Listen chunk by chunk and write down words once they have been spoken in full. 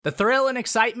The thrill and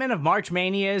excitement of March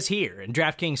Mania is here, and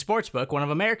DraftKings Sportsbook, one of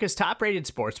America's top-rated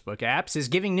sportsbook apps, is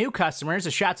giving new customers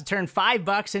a shot to turn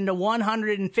 $5 into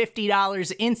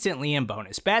 $150 instantly in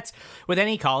bonus bets with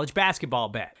any college basketball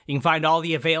bet. You can find all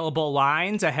the available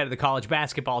lines ahead of the college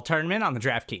basketball tournament on the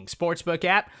DraftKings Sportsbook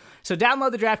app. So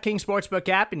download the DraftKings Sportsbook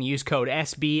app and use code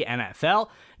SBNFL.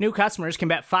 New customers can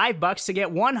bet $5 to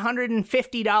get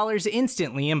 $150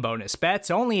 instantly in bonus bets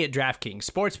only at DraftKings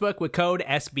Sportsbook with code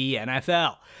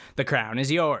SBNFL. The crown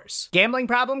is yours. Gambling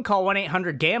problem? Call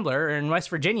 1-800-GAMBLER, or in West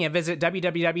Virginia, visit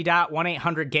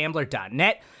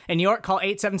www.1800gambler.net. In New York, call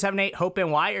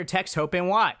 877-8-HOPE-NY or text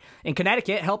HOPE-NY. In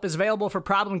Connecticut, help is available for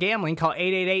problem gambling. Call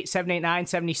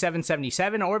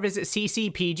 888-789-7777 or visit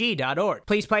ccpg.org.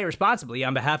 Please play responsibly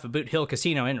on behalf of Boot Hill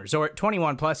Casino and Resort.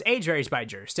 21 plus, age varies by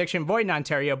jurisdiction. Void in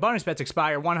Ontario. Bonus bets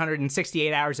expire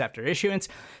 168 hours after issuance.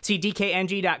 See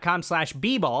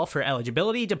dkng.com/bball for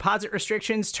eligibility, deposit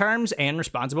restrictions, terms, and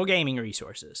responsible gaming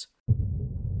resources.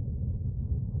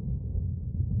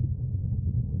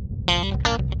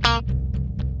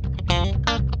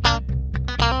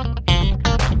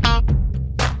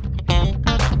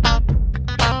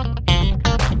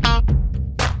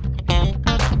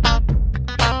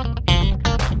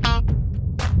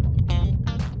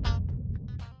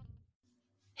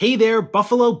 Hey there,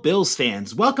 Buffalo Bills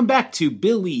fans. Welcome back to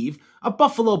Believe, a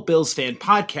Buffalo Bills fan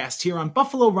podcast here on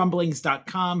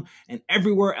BuffaloRumblings.com and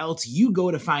everywhere else you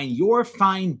go to find your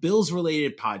fine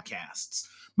Bills-related podcasts.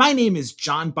 My name is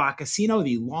John Boccacino,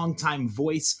 the longtime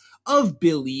voice of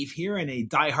Believe here and a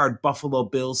diehard Buffalo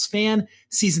Bills fan,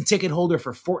 season ticket holder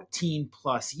for 14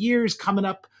 plus years, coming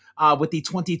up with the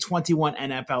 2021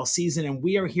 NFL season. And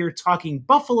we are here talking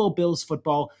Buffalo Bills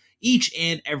football each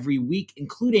and every week,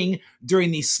 including during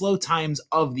the slow times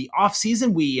of the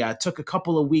offseason. We took a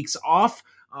couple of weeks off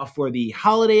for the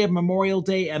holiday of Memorial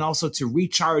Day and also to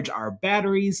recharge our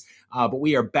batteries. But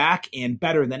we are back and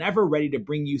better than ever, ready to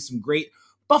bring you some great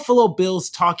Buffalo Bills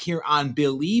talk here on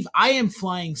Believe. I am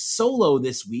flying solo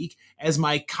this week as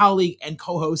my colleague and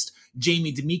co-host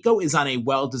Jamie D'Amico is on a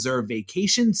well-deserved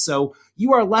vacation. So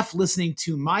you are left listening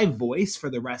to my voice for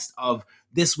the rest of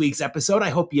this week's episode. I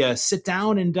hope you sit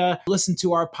down and listen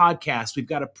to our podcast. We've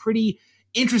got a pretty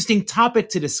interesting topic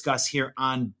to discuss here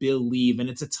on Believe, and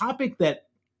it's a topic that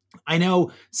I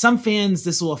know some fans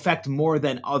this will affect more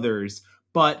than others,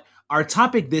 but our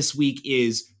topic this week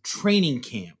is training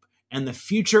camp and the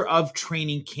future of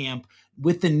training camp,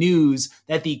 with the news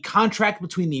that the contract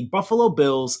between the Buffalo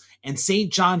Bills and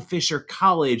St. John Fisher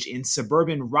College in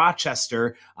suburban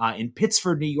Rochester, in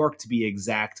Pittsford, New York to be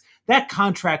exact, that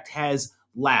contract has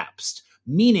lapsed,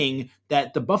 meaning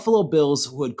that the Buffalo Bills,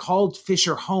 who had called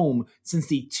Fisher home since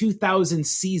the 2000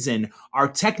 season,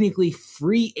 are technically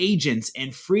free agents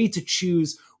and free to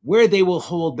choose where they will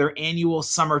hold their annual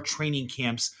summer training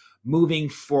camps moving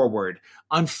forward.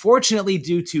 Unfortunately,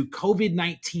 due to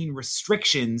COVID-19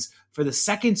 restrictions, for the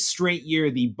second straight year,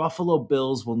 the Buffalo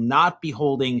Bills will not be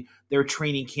holding their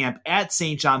training camp at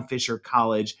St. John Fisher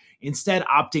College, instead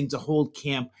opting to hold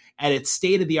camp at its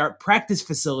state-of-the-art practice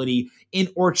facility in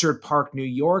Orchard Park, New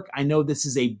York. I know this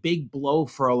is a big blow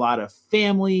for a lot of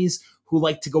families who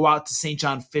like to go out to St.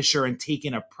 John Fisher and take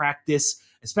in a practice,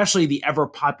 especially the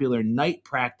ever-popular night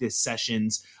practice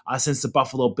sessions, since the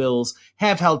Buffalo Bills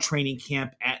have held training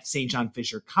camp at St. John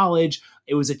Fisher College.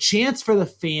 It was a chance for the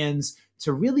fans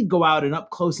to really go out and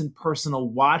up close and personal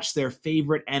watch their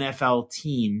favorite NFL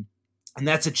team. And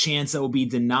that's a chance that will be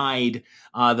denied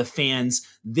the fans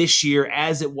this year,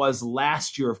 as it was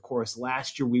last year. Of course,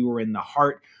 last year we were in the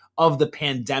heart of the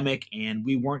pandemic, and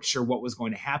we weren't sure what was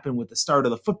going to happen with the start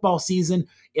of the football season.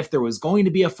 If there was going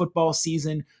to be a football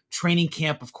season, training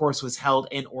camp, of course, was held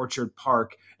in Orchard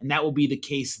Park, and that will be the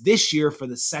case this year for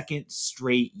the second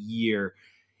straight year.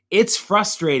 It's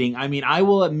frustrating. I mean, I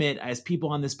will admit, as people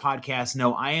on this podcast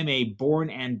know, I am a born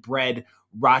and bred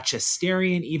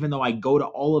Rochesterian, even though I go to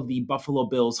all of the Buffalo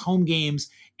Bills home games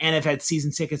and have had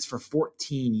season tickets for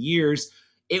 14 years.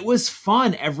 It was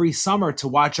fun every summer to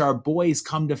watch our boys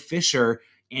come to Fisher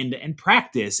and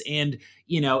practice. And,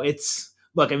 you know,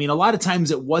 look, I mean, a lot of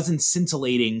times it wasn't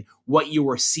scintillating what you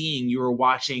were seeing. You were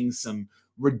watching some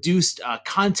reduced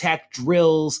contact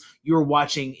drills. You were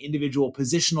watching individual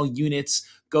positional units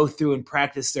go through and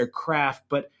practice their craft.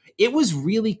 But it was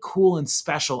really cool and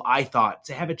special, I thought,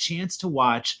 to have a chance to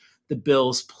watch the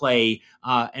Bills play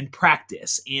and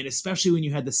practice. And especially when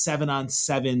you had the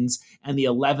 7-on-7s and the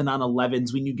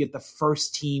 11-on-11s, when you get the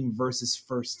first team versus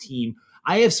first team.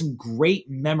 I have some great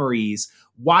memories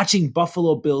watching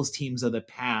Buffalo Bills teams of the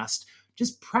past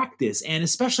just practice. And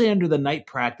especially under the night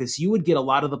practice, you would get a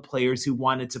lot of the players who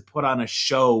wanted to put on a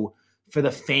show for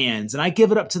the fans. And I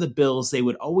give it up to the Bills. They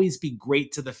would always be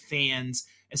great to the fans,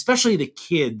 especially the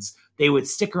kids. They would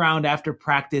stick around after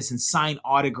practice and sign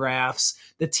autographs.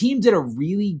 The team did a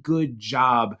really good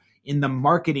job in the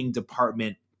marketing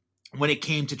department when it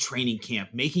came to training camp,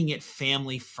 making it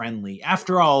family friendly.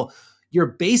 After all, you're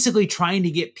basically trying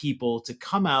to get people to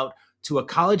come out to a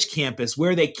college campus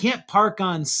where they can't park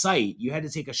on site. You had to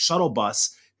take a shuttle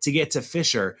bus to get to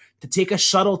Fisher, to take a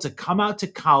shuttle to come out to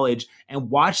college and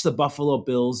watch the Buffalo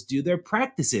Bills do their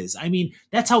practices. I mean,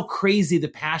 that's how crazy the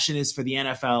passion is for the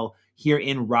NFL here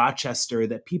in Rochester,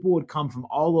 that people would come from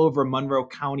all over Monroe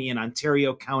County and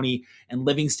Ontario County and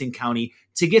Livingston County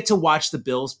to get to watch the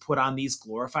Bills put on these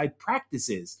glorified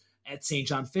practices at St.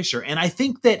 John Fisher. And I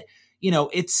think that,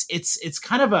 it's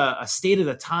kind of a state of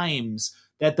the times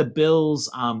that the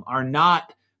Bills are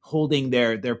not holding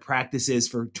their practices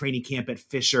for training camp at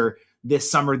Fisher this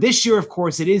summer. This year, of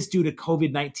course, it is due to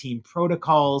COVID-19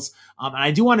 protocols. And I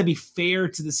do want to be fair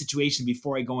to the situation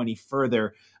before I go any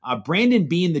further. Brandon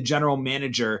Beane, the general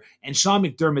manager, and Sean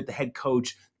McDermott, the head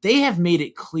coach, they have made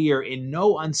it clear in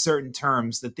no uncertain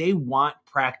terms that they want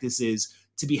practices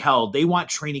to be held. They want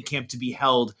training camp to be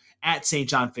held at St.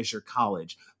 John Fisher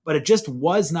College. But it just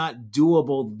was not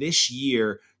doable this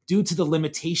year due to the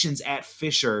limitations at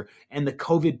Fisher and the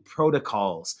COVID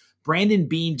protocols. Brandon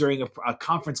Beane, during a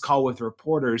conference call with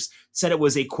reporters, said it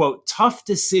was a, quote, tough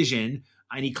decision,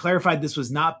 and he clarified this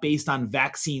was not based on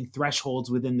vaccine thresholds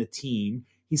within the team.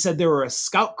 He said there were a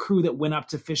scout crew that went up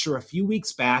to Fisher a few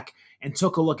weeks back and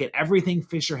took a look at everything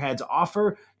Fisher had to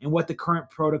offer and what the current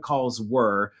protocols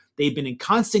were. They've been in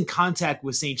constant contact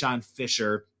with St. John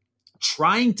Fisher,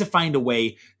 trying to find a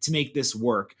way to make this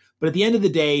work. But at the end of the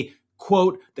day,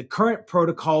 quote, the current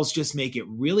protocols just make it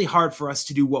really hard for us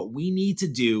to do what we need to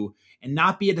do and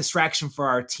not be a distraction for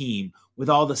our team with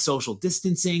all the social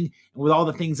distancing and with all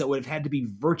the things that would have had to be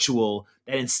virtual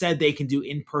that instead they can do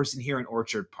in person here in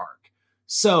Orchard Park.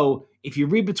 So if you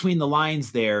read between the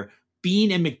lines there,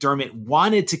 Beane and McDermott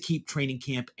wanted to keep training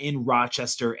camp in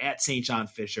Rochester at St. John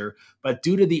Fisher, but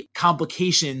due to the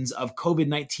complications of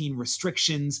COVID-19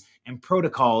 restrictions and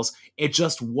protocols, it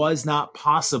just was not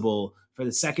possible for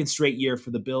the second straight year for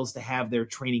the Bills to have their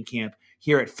training camp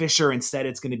here at Fisher. Instead,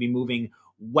 it's going to be moving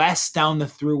west down the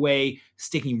thruway,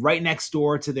 sticking right next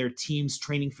door to their team's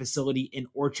training facility in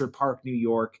Orchard Park, New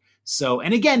York. So,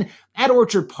 and again, at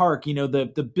Orchard Park,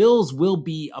 the Bills will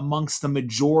be amongst the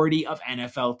majority of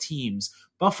NFL teams.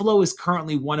 Buffalo is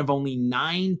currently one of only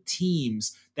 9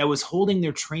 teams that was holding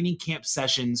their training camp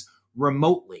sessions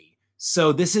remotely.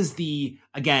 So this is the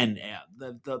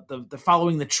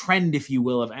following the trend, if you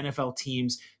will, of NFL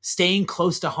teams staying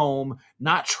close to home,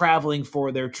 not traveling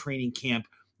for their training camp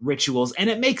rituals.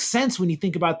 And it makes sense when you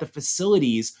think about the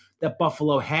facilities that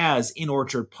Buffalo has in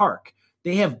Orchard Park.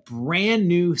 They have brand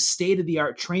new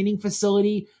state-of-the-art training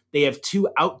facility. They have 2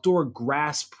 outdoor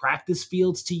grass practice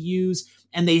fields to use.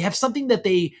 And they have something that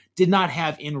they did not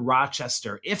have in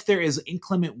Rochester. If there is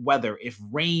inclement weather, if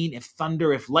rain, if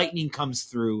thunder, if lightning comes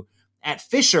through, at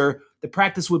Fisher, the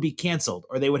practice would be canceled,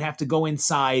 or they would have to go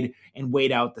inside and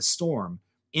wait out the storm.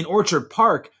 In Orchard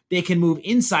Park, they can move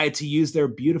inside to use their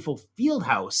beautiful field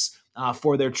house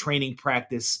for their training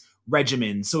practice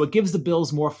regimen. So it gives the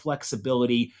Bills more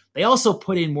flexibility. They also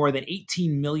put in more than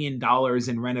 $18 million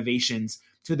in renovations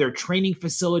to their training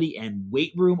facility and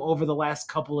weight room over the last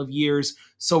couple of years.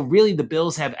 So really, the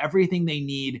Bills have everything they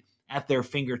need at their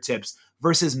fingertips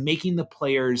versus making the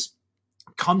players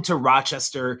come to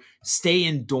Rochester, stay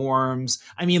in dorms.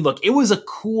 I mean, look, it was a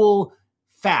cool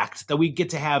fact that we get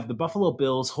to have the Buffalo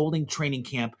Bills holding training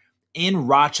camp in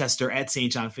Rochester at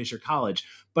St. John Fisher College.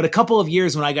 But a couple of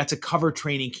years when I got to cover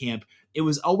training camp, it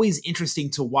was always interesting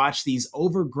to watch these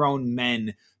overgrown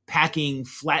men packing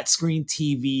flat screen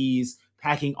TVs,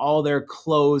 packing all their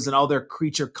clothes and all their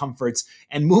creature comforts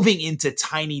and moving into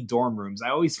tiny dorm rooms. I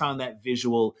always found that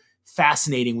visual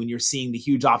fascinating when you're seeing the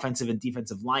huge offensive and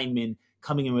defensive linemen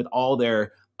coming in with all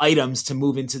their items to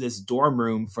move into this dorm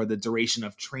room for the duration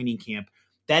of training camp.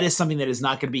 That is something that is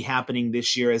not going to be happening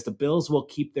this year, as the Bills will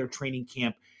keep their training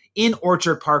camp in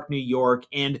Orchard Park, New York.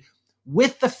 And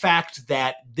with the fact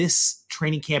that this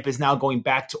training camp is now going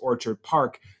back to Orchard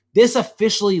Park, this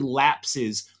officially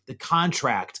lapses the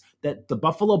contract that the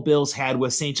Buffalo Bills had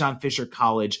with St. John Fisher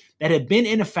College that had been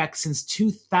in effect since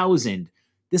 2000.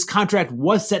 This contract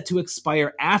was set to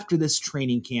expire after this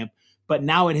training camp, but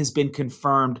now it has been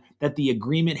confirmed that the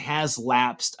agreement has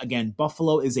lapsed. Again,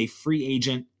 Buffalo is a free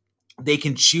agent. They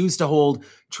can choose to hold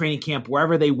training camp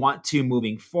wherever they want to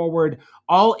moving forward.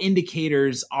 All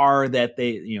indicators are that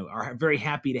they are very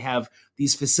happy to have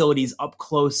these facilities up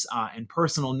close and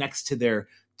personal next to their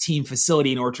team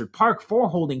facility in Orchard Park for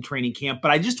holding training camp.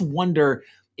 But I just wonder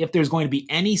if there's going to be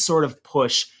any sort of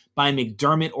push by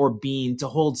McDermott or Beane to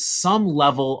hold some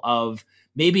level of,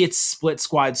 maybe it's split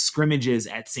squad scrimmages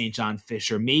at St. John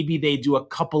Fisher. Maybe they do a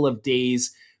couple of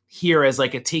days here as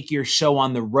like a take your show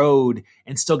on the road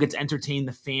and still get to entertain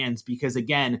the fans. Because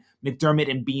again,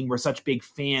 McDermott and Beane were such big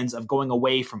fans of going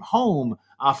away from home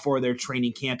for their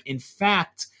training camp. In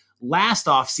fact, last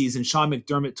offseason, Sean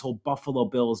McDermott told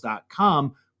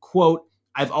BuffaloBills.com, quote,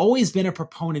 "I've always been a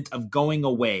proponent of going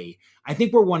away. I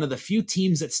think we're one of the few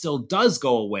teams that still does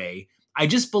go away. I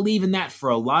just believe in that for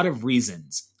a lot of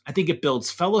reasons. I think it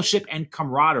builds fellowship and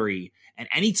camaraderie. And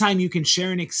anytime you can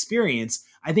share an experience,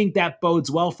 I think that bodes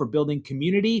well for building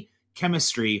community,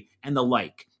 chemistry, and the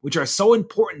like, which are so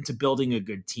important to building a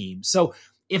good team." So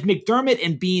if McDermott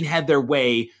and Beane had their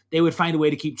way, they would find a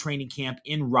way to keep training camp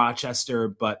in Rochester.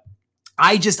 But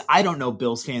I don't know,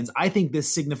 Bills fans. I think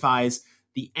this signifies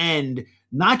the end,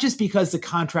 not just because the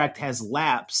contract has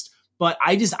lapsed, but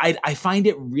I find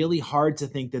it really hard to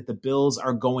think that the Bills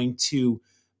are going to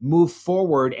move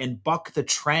forward and buck the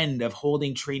trend of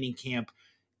holding training camp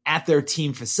at their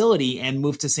team facility and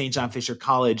move to St. John Fisher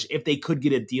College if they could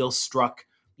get a deal struck,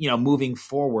 moving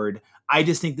forward. I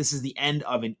just think this is the end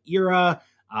of an era.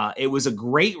 It was a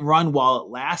great run while it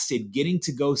lasted, getting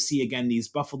to go see again these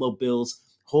Buffalo Bills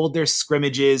hold their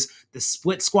scrimmages. The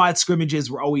split squad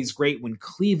scrimmages were always great when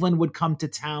Cleveland would come to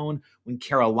town, when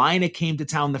Carolina came to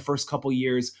town the first couple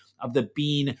years of the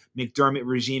Beane McDermott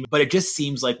regime. But it just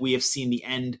seems like we have seen the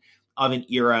end of an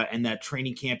era and that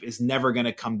training camp is never going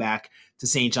to come back to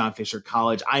St. John Fisher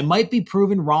College. I might be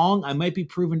proven wrong. I might be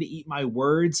proven to eat my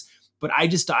words, but I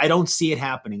don't see it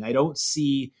happening. I don't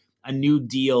see a new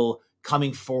deal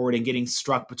coming forward and getting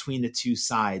struck between the two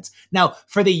sides. Now,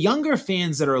 for the younger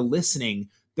fans that are listening,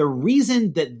 the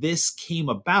reason that this came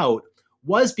about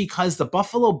was because the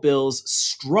Buffalo Bills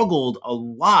struggled a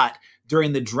lot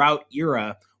during the drought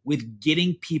era with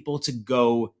getting people to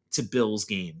go to Bills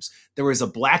games. There was a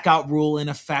blackout rule in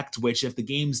effect, which if the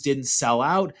games didn't sell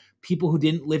out, people who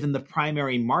didn't live in the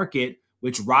primary market,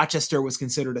 which Rochester was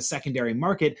considered a secondary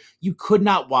market, you could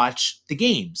not watch the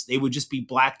games. They would just be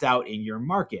blacked out in your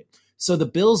market. So the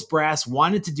Bills brass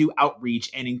wanted to do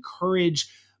outreach and encourage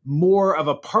more of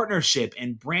a partnership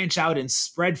and branch out and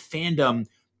spread fandom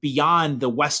beyond the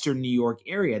Western New York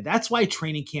area. That's why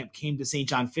training camp came to St.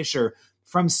 John Fisher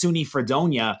from SUNY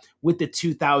Fredonia with the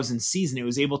 2000 season. It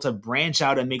was able to branch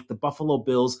out and make the Buffalo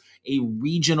Bills a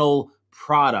regional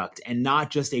product and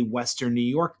not just a Western New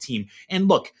York team. And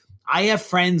look, I have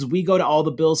friends. We go to all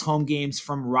the Bills home games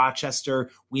from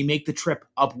Rochester. We make the trip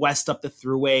up west, up the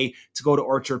Thruway to go to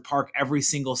Orchard Park every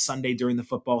single Sunday during the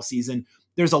football season.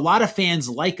 There's a lot of fans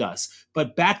like us,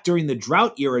 but back during the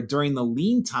drought era, during the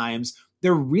lean times,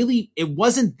 it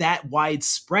wasn't that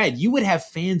widespread. You would have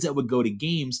fans that would go to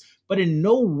games, but in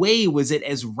no way was it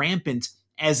as rampant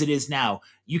as it is now.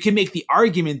 You can make the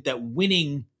argument that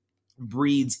winning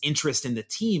breeds interest in the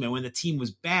team. And when the team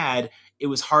was bad, it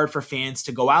was hard for fans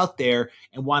to go out there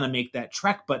and want to make that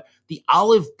trek. But the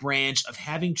olive branch of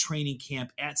having training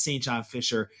camp at St. John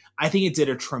Fisher, I think it did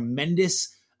a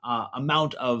tremendous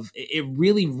it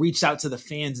really reached out to the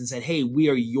fans and said, hey, we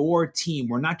are your team.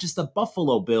 We're not just the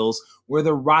Buffalo Bills. We're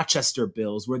the Rochester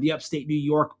Bills. We're the upstate New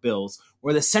York Bills.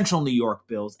 We're the Central New York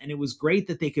Bills. And it was great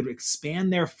that they could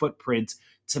expand their footprint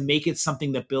to make it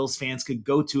something that Bills fans could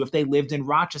go to. If they lived in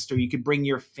Rochester, you could bring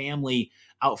your family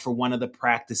out for one of the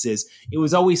practices. It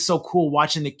was always so cool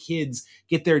watching the kids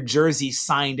get their jerseys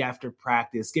signed after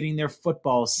practice, getting their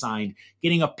footballs signed,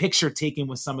 getting a picture taken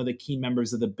with some of the key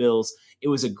members of the Bills. It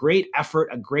was a great effort,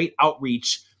 a great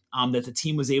outreach that the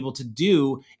team was able to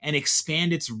do and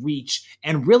expand its reach.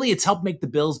 And really, it's helped make the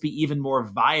Bills be even more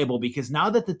viable because now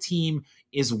that the team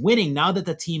is winning, now that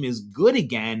the team is good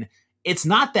again, it's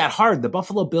not that hard. The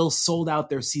Buffalo Bills sold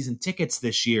out their season tickets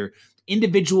this year.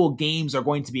 Individual games are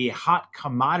going to be a hot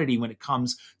commodity when it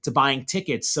comes to buying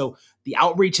tickets. So the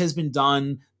outreach has been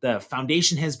done, the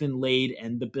foundation has been laid,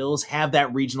 and the Bills have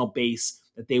that regional base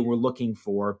that they were looking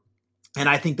for. And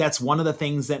I think that's one of the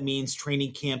things that means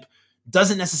training camp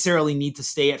doesn't necessarily need to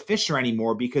stay at Fisher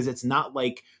anymore, because it's not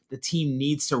like the team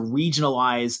needs to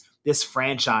regionalize this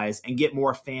franchise and get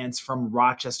more fans from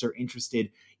Rochester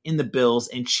interested in the Bills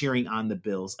and cheering on the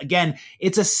Bills. Again,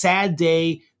 it's a sad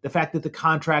day, the fact that the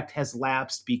contract has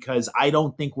lapsed, because I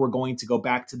don't think we're going to go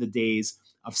back to the days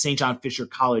of St. John Fisher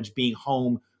College being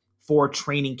home for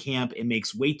training camp. It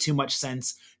makes way too much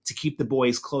sense to keep the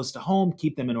boys close to home,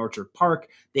 keep them in Orchard Park.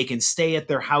 They can stay at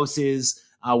their houses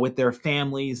with their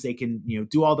families. They can,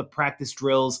 do all the practice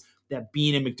drills that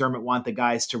Beane and McDermott want the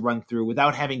guys to run through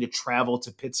without having to travel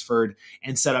to Pittsford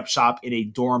and set up shop in a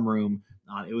dorm room.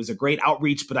 It was a great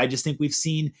outreach, but I just think we've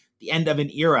seen the end of an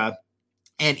era.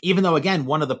 And even though, again,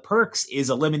 one of the perks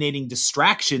is eliminating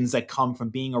distractions that come from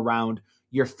being around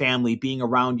your family, being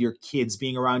around your kids,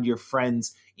 being around your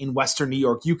friends in Western New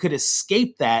York, you could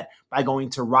escape that by going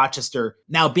to Rochester.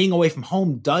 Now, being away from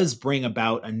home does bring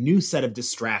about a new set of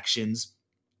distractions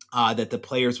that the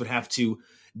players would have to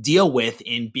deal with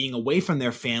in being away from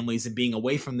their families and being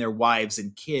away from their wives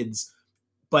and kids.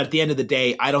 But at the end of the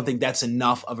day, I don't think that's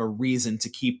enough of a reason to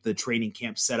keep the training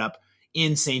camp set up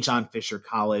in St. John Fisher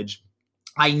College.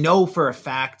 I know for a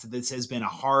fact this has been a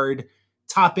hard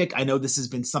topic. I know this has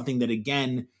been something that,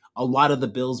 again, a lot of the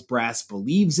Bills brass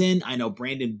believes in. I know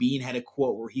Brandon Beane had a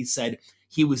quote where he said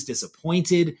he was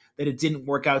disappointed that it didn't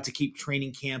work out to keep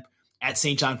training camp at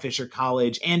St. John Fisher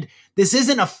College. And this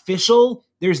isn't official.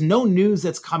 There's no news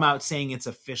that's come out saying it's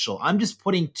official. I'm just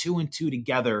putting two and two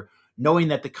together, knowing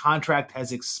that the contract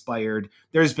has expired.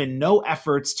 There's been no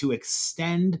efforts to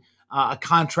extend a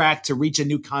contract, to reach a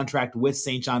new contract with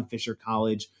St. John Fisher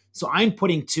College. So I'm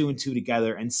putting two and two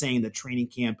together and saying that training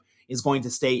camp is going to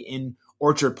stay in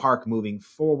Orchard Park moving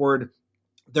forward.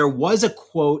 There was a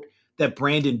quote that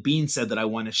Brandon Beane said that I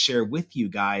want to share with you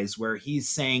guys, where he's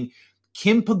saying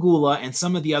Kim Pegula and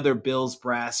some of the other Bills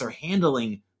brass are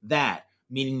handling that,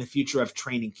 meaning the future of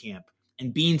training camp.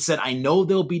 And Beane said, I know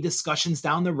there'll be discussions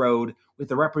down the road with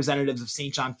the representatives of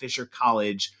St. John Fisher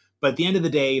College, but at the end of the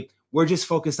day, we're just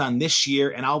focused on this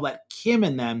year, and I'll let Kim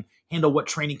and them handle what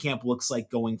training camp looks like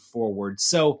going forward.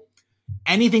 So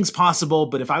anything's possible,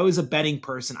 but if I was a betting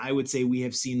person, I would say we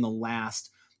have seen the last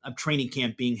of training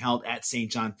camp being held at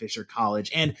St. John Fisher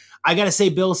College. And I got to say,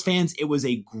 Bills fans, it was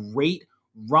a great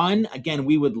run. Again,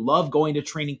 we would love going to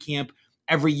training camp.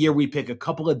 Every year we pick a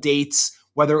couple of dates,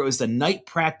 whether it was the night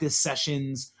practice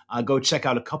sessions, go check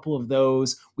out a couple of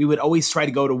those. We would always try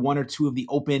to go to one or two of the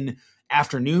open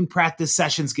afternoon practice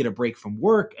sessions, get a break from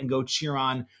work, and go cheer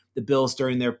on the Bills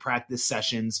during their practice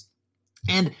sessions.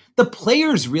 And the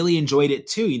players really enjoyed it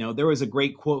too. You know, there was a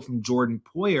great quote from Jordan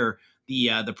Poyer,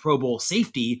 the Pro Bowl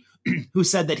safety, who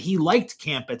said that he liked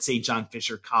camp at St. John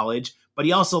Fisher College, but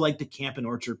he also liked the camp in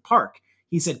Orchard Park.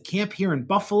 He said, camp here in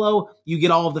Buffalo, you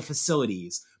get all of the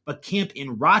facilities, but camp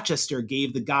in Rochester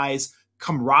gave the guys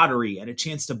camaraderie and a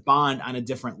chance to bond on a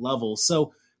different level.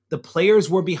 So the players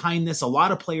were behind this. A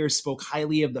lot of players spoke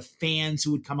highly of the fans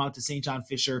who would come out to St. John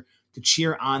Fisher to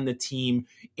cheer on the team.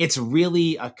 It's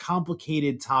really a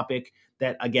complicated topic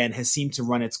that, again, has seemed to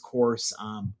run its course.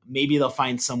 Maybe they'll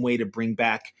find some way to bring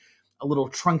back a little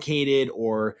truncated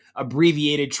or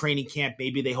abbreviated training camp.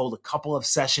 Maybe they hold a couple of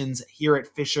sessions here at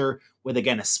Fisher with,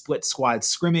 again, a split squad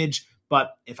scrimmage.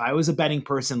 But if I was a betting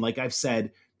person, like I've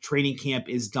said, training camp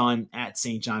is done at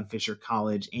St. John Fisher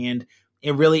College. And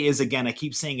it really is, again, I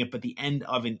keep saying it, but the end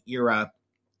of an era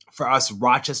for us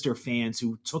Rochester fans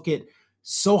who took it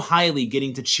so highly,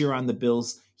 getting to cheer on the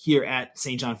Bills here at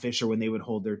St. John Fisher when they would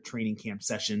hold their training camp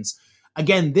sessions.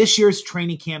 Again, this year's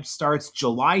training camp starts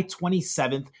July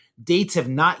 27th. Dates have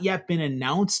not yet been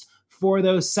announced for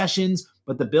those sessions,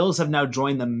 but the Bills have now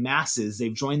joined the masses.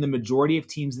 They've joined the majority of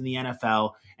teams in the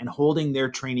NFL and holding their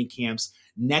training camps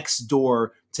next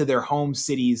door to their home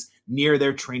cities near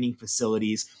their training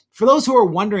facilities. For those who are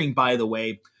wondering, by the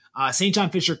way, St. John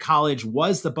Fisher College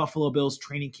was the Buffalo Bills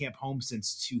training camp home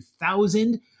since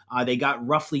 2000. They got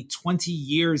roughly 20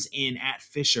 years in at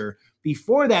Fisher.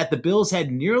 Before that, the Bills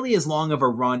had nearly as long of a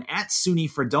run at SUNY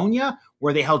Fredonia,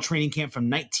 where they held training camp from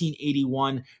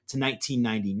 1981 to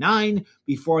 1999.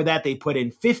 Before that, they put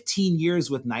in 15 years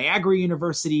with Niagara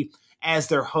University as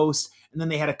their host, and then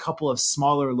they had a couple of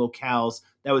smaller locales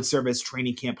that would serve as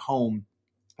training camp home,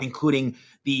 including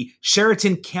the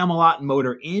Sheraton Camelot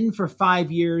Motor Inn for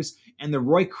 5 years and the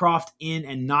Roycroft Inn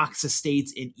and Knox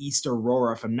Estates in East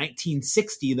Aurora from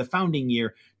 1960, the founding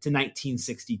year, to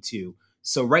 1962.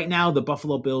 So right now, the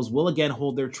Buffalo Bills will again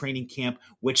hold their training camp,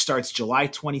 which starts July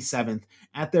 27th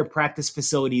at their practice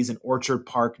facilities in Orchard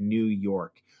Park, New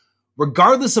York.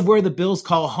 Regardless of where the Bills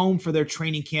call home for their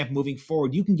training camp moving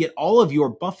forward, you can get all of your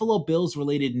Buffalo Bills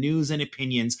related news and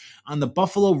opinions on the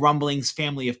Buffalo Rumblings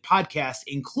family of podcasts,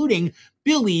 including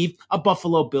Believe, a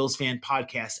Buffalo Bills fan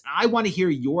podcast. I want to hear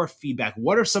your feedback.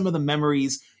 What are some of the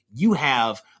memories you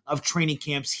have of training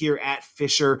camps here at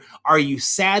Fisher? Are you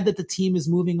sad that the team is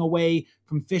moving away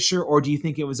from Fisher, or do you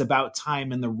think it was about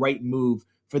time and the right move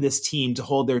for this team to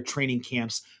hold their training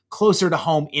camps closer to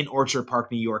home in Orchard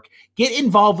Park, New York? Get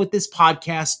involved with this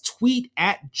podcast. Tweet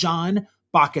at John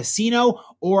Boccacino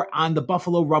or on the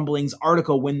Buffalo Rumblings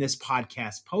article when this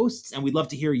podcast posts, and we'd love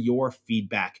to hear your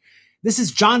feedback. This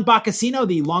is John Boccacino,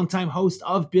 the longtime host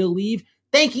of Believe,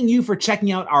 thanking you for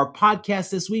checking out our podcast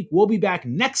this week. We'll be back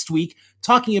next week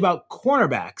talking about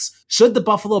cornerbacks. Should the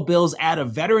Buffalo Bills add a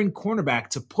veteran cornerback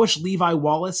to push Levi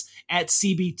Wallace at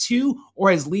CB2,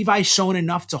 or has Levi shown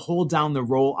enough to hold down the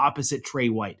role opposite Trey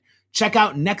White? Check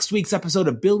out next week's episode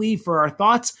of Believe for our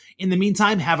thoughts. In the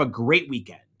meantime, have a great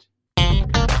weekend.